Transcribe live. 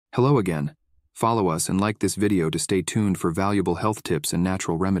Hello again. Follow us and like this video to stay tuned for valuable health tips and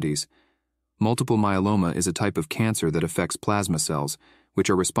natural remedies. Multiple myeloma is a type of cancer that affects plasma cells, which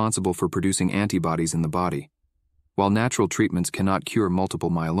are responsible for producing antibodies in the body. While natural treatments cannot cure multiple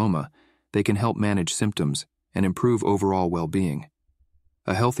myeloma, they can help manage symptoms and improve overall well-being.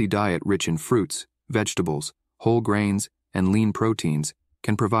 A healthy diet rich in fruits, vegetables, whole grains, and lean proteins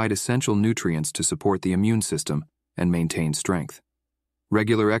can provide essential nutrients to support the immune system and maintain strength.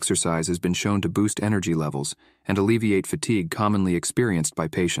 Regular exercise has been shown to boost energy levels and alleviate fatigue commonly experienced by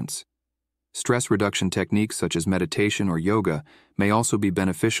patients. Stress reduction techniques such as meditation or yoga may also be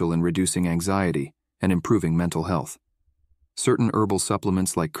beneficial in reducing anxiety and improving mental health. Certain herbal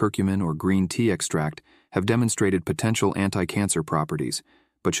supplements like curcumin or green tea extract have demonstrated potential anti-cancer properties,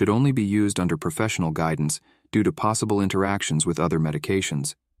 but should only be used under professional guidance due to possible interactions with other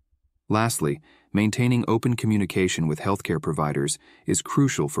medications. Lastly, maintaining open communication with healthcare providers is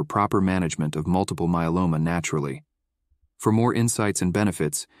crucial for proper management of multiple myeloma naturally. For more insights and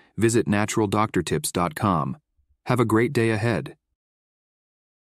benefits, visit naturaldoctortips.com. Have a great day ahead.